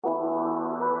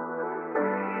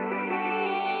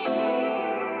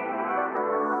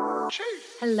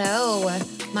Hello,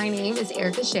 my name is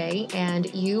Erica Shea,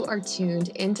 and you are tuned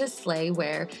into Slay,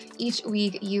 where each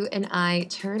week you and I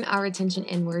turn our attention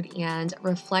inward and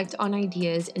reflect on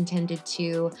ideas intended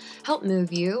to help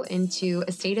move you into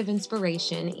a state of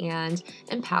inspiration and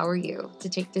empower you to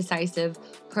take decisive,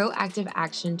 proactive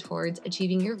action towards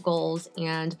achieving your goals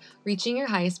and reaching your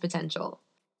highest potential.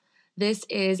 This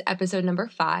is episode number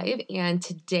 5, and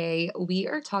today we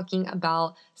are talking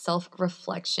about self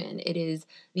reflection. It is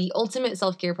the ultimate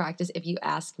self care practice, if you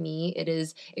ask me. It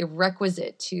is a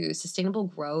requisite to sustainable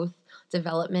growth,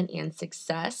 development, and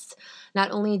success.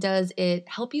 Not only does it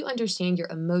help you understand your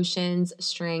emotions,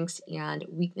 strengths, and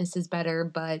weaknesses better,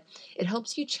 but it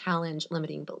helps you challenge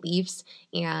limiting beliefs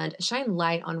and shine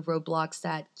light on roadblocks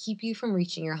that keep you from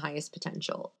reaching your highest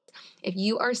potential. If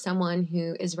you are someone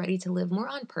who is ready to live more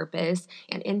on purpose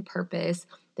and in purpose,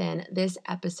 then this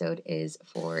episode is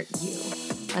for you.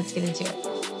 Let's get into it.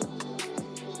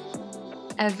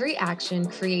 Every action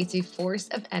creates a force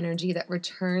of energy that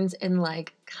returns in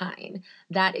like kind.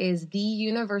 That is the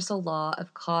universal law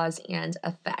of cause and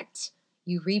effect.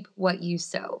 You reap what you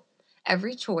sow.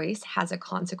 Every choice has a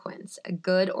consequence, a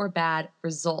good or bad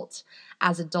result.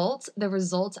 As adults, the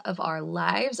results of our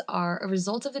lives are a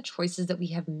result of the choices that we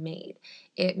have made.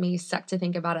 It may suck to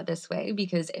think about it this way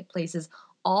because it places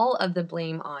all of the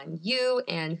blame on you,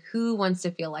 and who wants to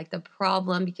feel like the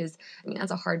problem, because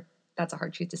that's a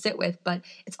hard truth to sit with, but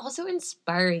it's also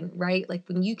inspiring, right? Like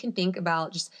when you can think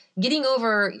about just getting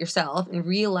over yourself and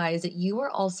realize that you are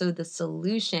also the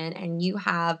solution and you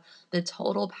have the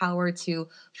total power to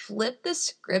flip the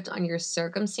script on your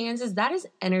circumstances. That is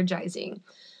energizing.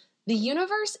 The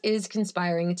universe is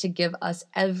conspiring to give us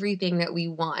everything that we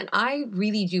want. I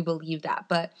really do believe that,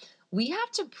 but we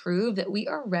have to prove that we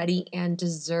are ready and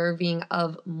deserving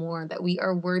of more, that we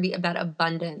are worthy of that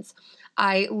abundance.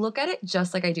 I look at it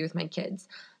just like I do with my kids.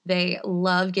 They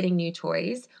love getting new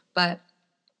toys, but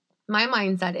my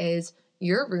mindset is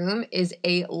your room is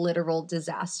a literal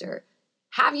disaster.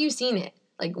 Have you seen it?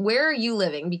 Like, where are you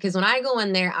living? Because when I go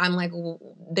in there, I'm like,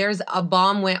 there's a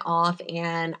bomb went off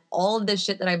and all of the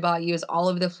shit that I bought you is all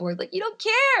over the floor. Like, you don't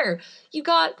care. You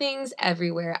got things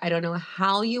everywhere. I don't know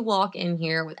how you walk in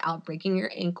here without breaking your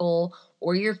ankle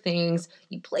or your things.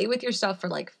 You play with your stuff for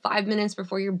like 5 minutes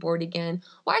before you're bored again.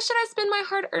 Why should I spend my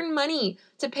hard-earned money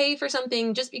to pay for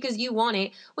something just because you want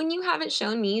it when you haven't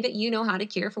shown me that you know how to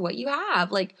care for what you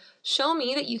have? Like, show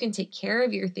me that you can take care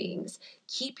of your things.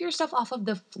 Keep your stuff off of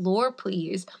the floor,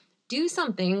 please. Do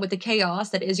something with the chaos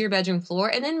that is your bedroom floor,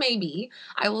 and then maybe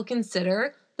I will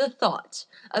consider the thought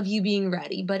of you being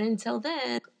ready. But until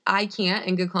then, I can't,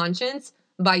 in good conscience,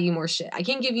 buy you more shit. I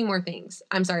can't give you more things.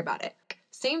 I'm sorry about it.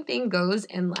 Same thing goes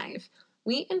in life.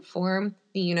 We inform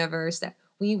the universe that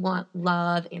we want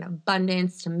love and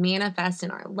abundance to manifest in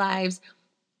our lives.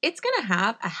 It's going to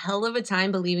have a hell of a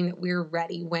time believing that we're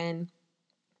ready when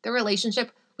the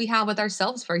relationship we have with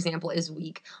ourselves, for example, is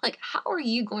weak. Like, how are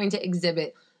you going to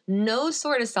exhibit no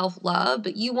sort of self-love,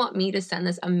 but you want me to send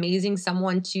this amazing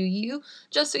someone to you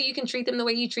just so you can treat them the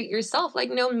way you treat yourself?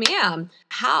 Like, no, ma'am.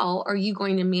 How are you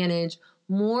going to manage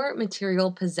more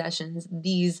material possessions,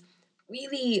 these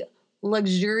really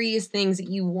luxurious things that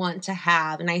you want to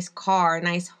have, a nice car, a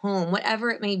nice home, whatever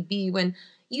it may be, when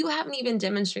you haven't even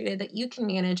demonstrated that you can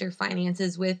manage your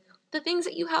finances with the things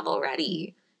that you have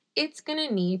already? It's going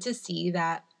to need to see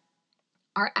that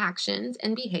our actions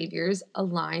and behaviors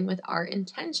align with our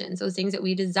intentions, those things that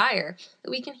we desire,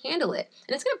 that we can handle it.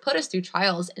 And it's going to put us through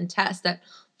trials and tests that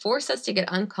force us to get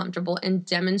uncomfortable and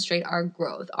demonstrate our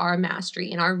growth, our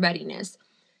mastery, and our readiness.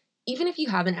 Even if you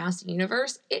haven't asked the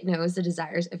universe, it knows the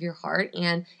desires of your heart,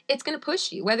 and it's going to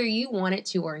push you whether you want it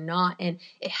to or not. And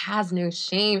it has no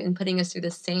shame in putting us through the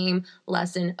same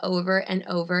lesson over and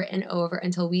over and over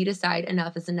until we decide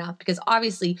enough is enough. Because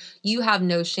obviously you have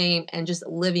no shame in just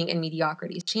living in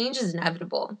mediocrity. Change is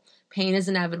inevitable. Pain is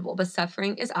inevitable, but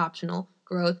suffering is optional.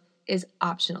 Growth is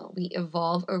optional. We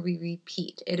evolve or we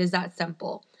repeat. It is that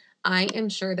simple. I am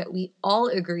sure that we all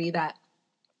agree that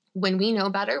when we know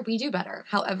better, we do better.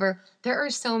 However, there are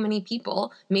so many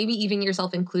people, maybe even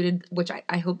yourself included, which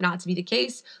I hope not to be the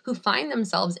case, who find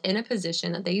themselves in a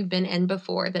position that they've been in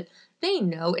before that they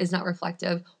know is not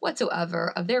reflective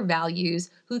whatsoever of their values,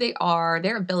 who they are,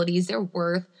 their abilities, their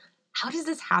worth. How does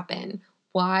this happen?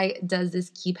 Why does this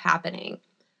keep happening?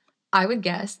 I would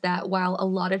guess that while a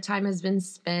lot of time has been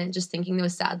spent just thinking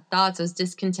those sad thoughts, those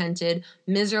discontented,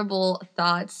 miserable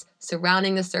thoughts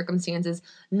surrounding the circumstances,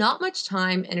 not much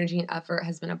time, energy, and effort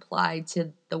has been applied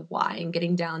to the why and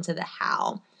getting down to the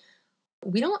how.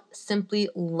 We don't simply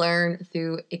learn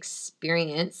through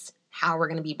experience how we're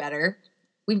going to be better.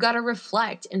 We've got to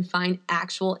reflect and find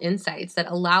actual insights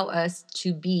that allow us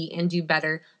to be and do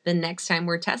better the next time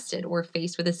we're tested or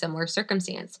faced with a similar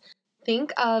circumstance.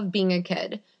 Think of being a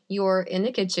kid. You're in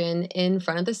the kitchen in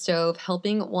front of the stove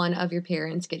helping one of your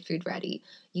parents get food ready.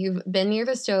 You've been near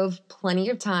the stove plenty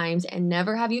of times and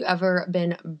never have you ever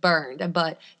been burned.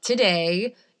 But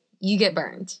today, you get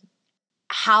burned.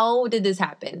 How did this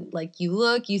happen? Like you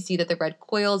look, you see that the red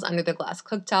coils under the glass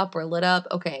cooktop were lit up.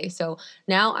 Okay, so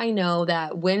now I know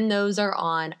that when those are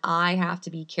on, I have to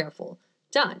be careful.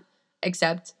 Done.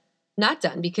 Except not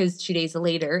done because 2 days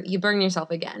later, you burn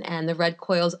yourself again and the red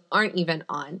coils aren't even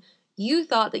on. You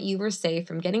thought that you were safe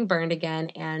from getting burned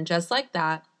again, and just like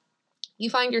that, you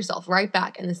find yourself right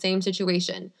back in the same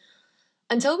situation.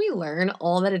 Until we learn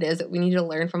all that it is that we need to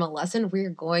learn from a lesson, we're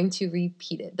going to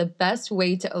repeat it. The best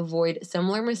way to avoid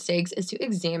similar mistakes is to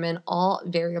examine all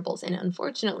variables. And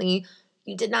unfortunately,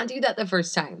 you did not do that the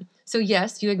first time. So,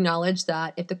 yes, you acknowledge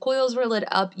that if the coils were lit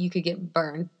up, you could get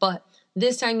burned. But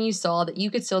this time you saw that you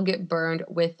could still get burned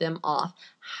with them off.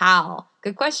 How?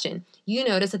 Good question. You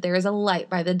notice that there is a light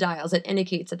by the dials that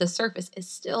indicates that the surface is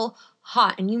still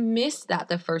hot, and you missed that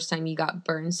the first time you got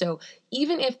burned. So,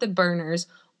 even if the burners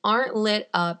aren't lit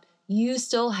up, you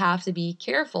still have to be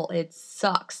careful. It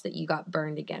sucks that you got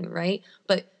burned again, right?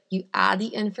 But you add the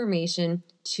information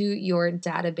to your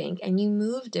data bank and you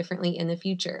move differently in the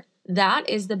future. That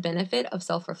is the benefit of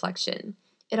self-reflection.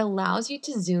 It allows you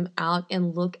to zoom out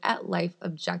and look at life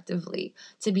objectively,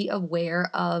 to be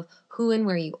aware of who and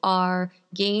where you are,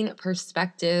 gain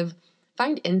perspective,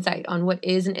 find insight on what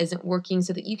is and isn't working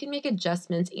so that you can make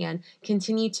adjustments and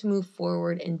continue to move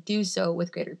forward and do so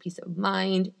with greater peace of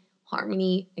mind,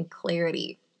 harmony, and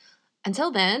clarity. Until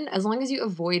then, as long as you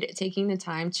avoid taking the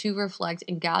time to reflect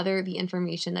and gather the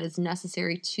information that is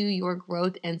necessary to your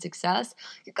growth and success,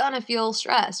 you're going to feel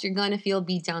stressed. You're going to feel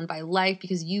beat down by life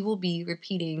because you will be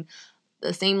repeating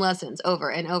the same lessons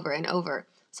over and over and over.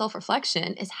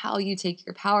 Self-reflection is how you take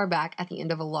your power back at the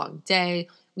end of a long day,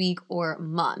 week, or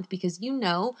month, because you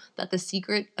know that the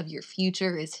secret of your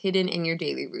future is hidden in your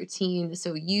daily routine.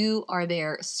 So you are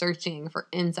there searching for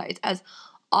insights as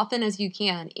often as you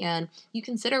can, and you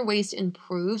consider ways to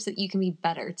improve so that you can be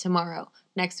better tomorrow,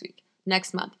 next week,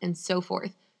 next month, and so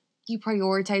forth. You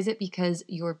prioritize it because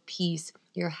your peace,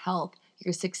 your health,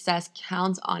 your success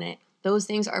counts on it. Those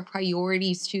things are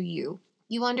priorities to you.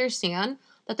 You understand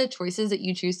that the choices that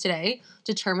you choose today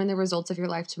determine the results of your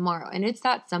life tomorrow, and it's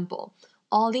that simple.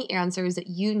 All the answers that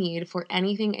you need for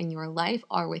anything in your life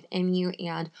are within you,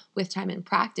 and with time and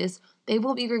practice, they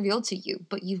will be revealed to you,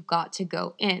 but you've got to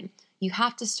go in. You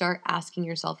have to start asking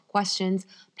yourself questions,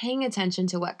 paying attention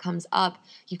to what comes up.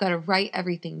 You've got to write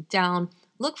everything down,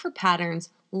 look for patterns,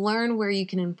 learn where you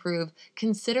can improve,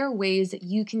 consider ways that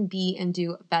you can be and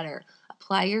do better,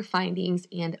 apply your findings,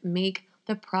 and make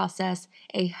the process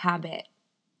a habit.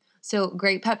 So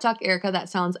great pep talk, Erica. That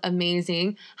sounds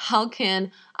amazing. How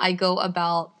can I go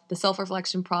about the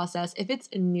self-reflection process if it's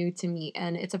new to me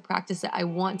and it's a practice that I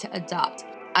want to adopt?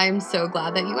 I'm so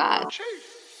glad that you asked.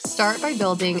 Start by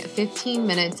building 15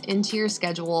 minutes into your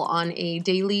schedule on a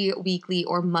daily, weekly,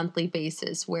 or monthly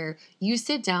basis where you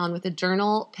sit down with a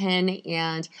journal, pen,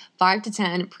 and 5 to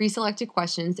 10 pre-selected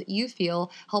questions that you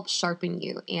feel help sharpen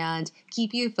you and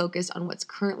keep you focused on what's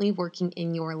currently working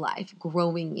in your life,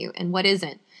 growing you, and what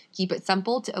isn't. Keep it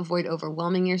simple to avoid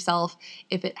overwhelming yourself.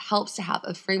 If it helps to have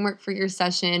a framework for your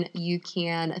session, you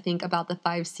can think about the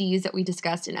 5 C's that we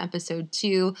discussed in episode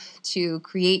 2 to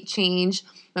create change.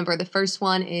 Remember, the first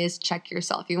one is check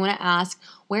yourself. You want to ask,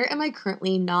 where am I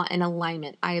currently not in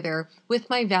alignment, either with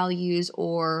my values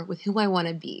or with who I want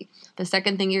to be? The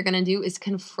second thing you're going to do is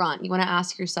confront. You want to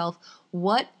ask yourself,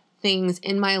 what things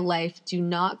in my life do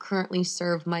not currently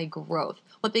serve my growth?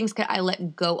 What things could I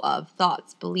let go of?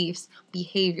 Thoughts, beliefs,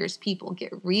 behaviors, people.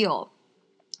 Get real.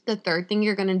 The third thing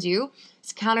you're going to do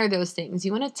is counter those things.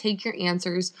 You want to take your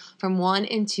answers from 1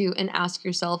 and 2 and ask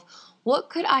yourself,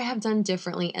 what could I have done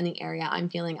differently in the area I'm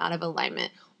feeling out of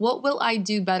alignment? What will I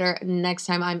do better next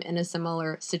time I'm in a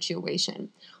similar situation?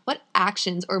 What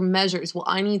actions or measures will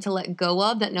I need to let go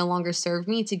of that no longer serve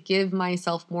me to give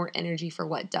myself more energy for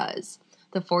what does?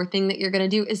 The fourth thing that you're going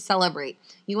to do is celebrate.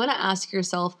 You want to ask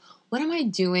yourself, what am I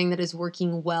doing that is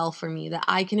working well for me that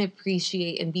I can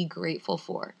appreciate and be grateful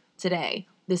for today,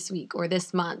 this week, or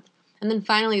this month? And then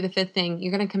finally, the fifth thing,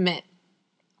 you're going to commit.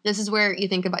 This is where you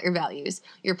think about your values,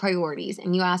 your priorities,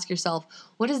 and you ask yourself,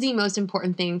 what is the most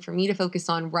important thing for me to focus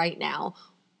on right now?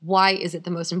 Why is it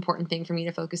the most important thing for me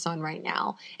to focus on right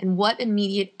now? And what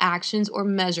immediate actions or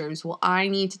measures will I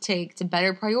need to take to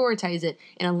better prioritize it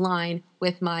and align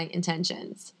with my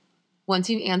intentions? Once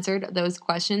you've answered those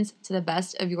questions to the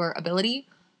best of your ability,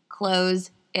 close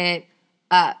it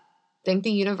up. Thank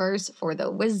the universe for the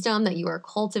wisdom that you are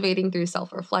cultivating through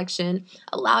self-reflection.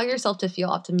 Allow yourself to feel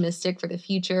optimistic for the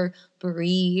future.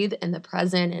 Breathe in the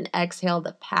present and exhale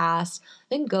the past.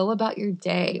 Then go about your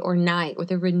day or night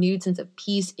with a renewed sense of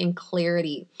peace and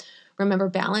clarity. Remember,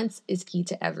 balance is key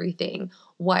to everything.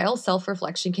 While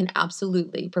self-reflection can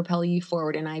absolutely propel you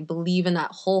forward, and I believe in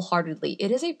that wholeheartedly,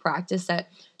 it is a practice that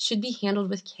should be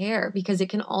handled with care because it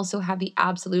can also have the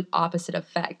absolute opposite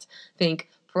effect. Think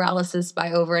paralysis by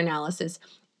overanalysis.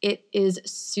 It is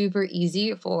super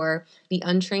easy for the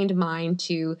untrained mind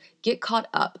to get caught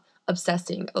up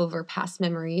obsessing over past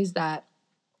memories that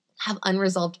have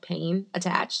unresolved pain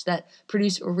attached that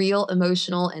produce real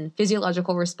emotional and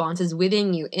physiological responses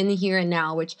within you in the here and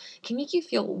now, which can make you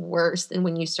feel worse than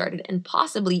when you started and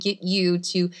possibly get you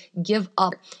to give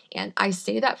up. And I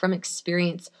say that from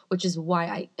experience, which is why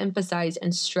I emphasize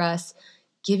and stress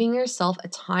giving yourself a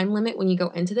time limit when you go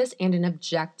into this and an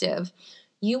objective.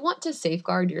 You want to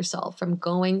safeguard yourself from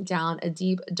going down a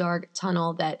deep, dark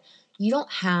tunnel that you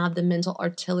don't have the mental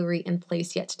artillery in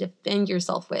place yet to defend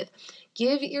yourself with.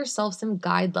 Give yourself some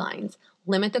guidelines.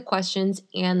 Limit the questions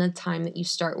and the time that you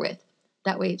start with.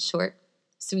 That way it's short,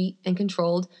 sweet, and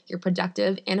controlled. You're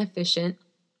productive and efficient.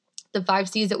 The 5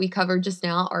 C's that we covered just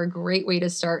now are a great way to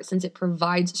start since it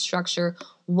provides structure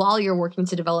while you're working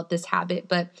to develop this habit.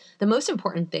 But the most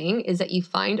important thing is that you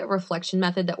find a reflection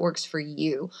method that works for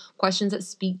you, questions that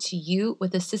speak to you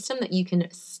with a system that you can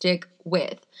stick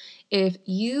with. If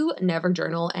you never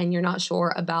journal and you're not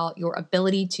sure about your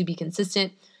ability to be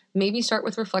consistent, maybe start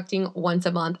with reflecting once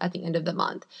a month at the end of the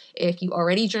month. If you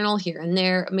already journal here and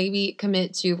there, maybe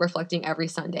commit to reflecting every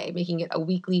Sunday, making it a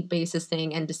weekly basis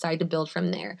thing and decide to build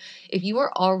from there. If you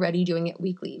are already doing it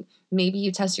weekly, maybe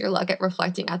you test your luck at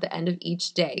reflecting at the end of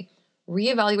each day.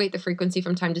 Reevaluate the frequency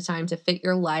from time to time to fit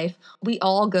your life. We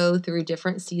all go through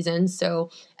different seasons,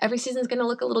 so every season is going to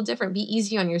look a little different. Be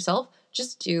easy on yourself.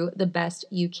 Just do the best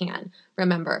you can.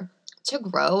 Remember, to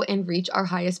grow and reach our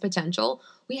highest potential,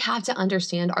 we have to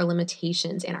understand our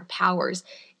limitations and our powers.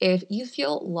 If you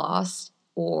feel lost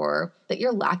or that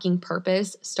you're lacking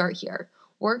purpose, start here.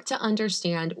 Work to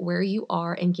understand where you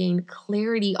are and gain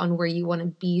clarity on where you want to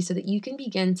be so that you can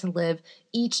begin to live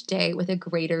each day with a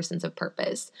greater sense of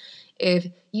purpose. If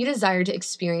you desire to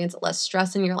experience less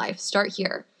stress in your life, start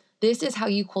here. This is how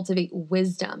you cultivate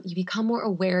wisdom. You become more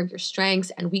aware of your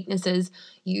strengths and weaknesses.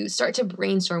 You start to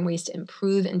brainstorm ways to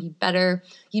improve and be better.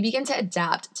 You begin to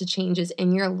adapt to changes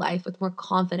in your life with more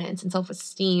confidence and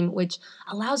self-esteem, which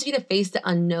allows you to face the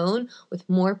unknown with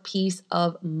more peace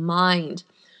of mind.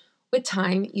 With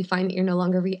time, you find that you're no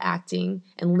longer reacting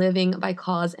and living by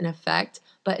cause and effect,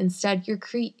 but instead you're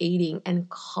creating and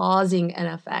causing an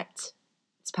effect.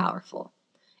 It's powerful.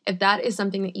 If that is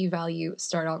something that you value,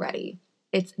 start already.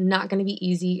 It's not going to be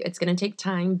easy. It's going to take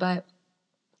time, but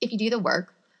if you do the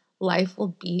work, life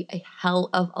will be a hell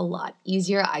of a lot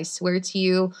easier. I swear to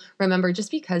you. Remember, just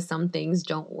because some things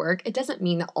don't work, it doesn't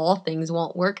mean that all things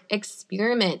won't work.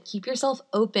 Experiment. Keep yourself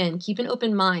open. Keep an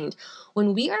open mind.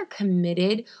 When we are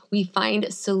committed, we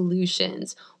find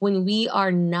solutions. When we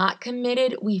are not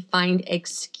committed, we find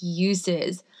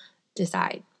excuses.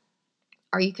 Decide.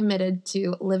 Are you committed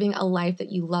to living a life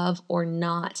that you love or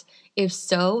not? If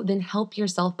so, then help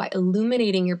yourself by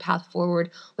illuminating your path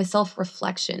forward with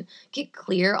self-reflection. Get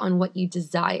clear on what you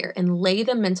desire and lay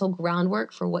the mental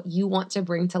groundwork for what you want to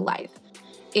bring to life.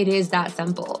 It is that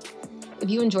simple. If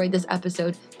you enjoyed this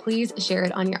episode, please share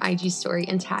it on your IG story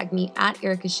and tag me at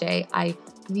Erica Shea. I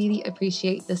really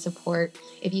appreciate the support.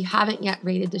 If you haven't yet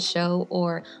rated the show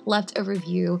or left a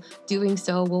review, doing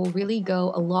so will really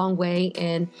go a long way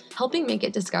in helping make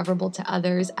it discoverable to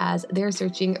others as they're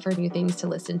searching for new things to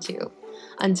listen to.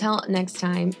 Until next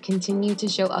time, continue to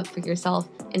show up for yourself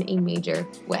in a major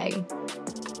way.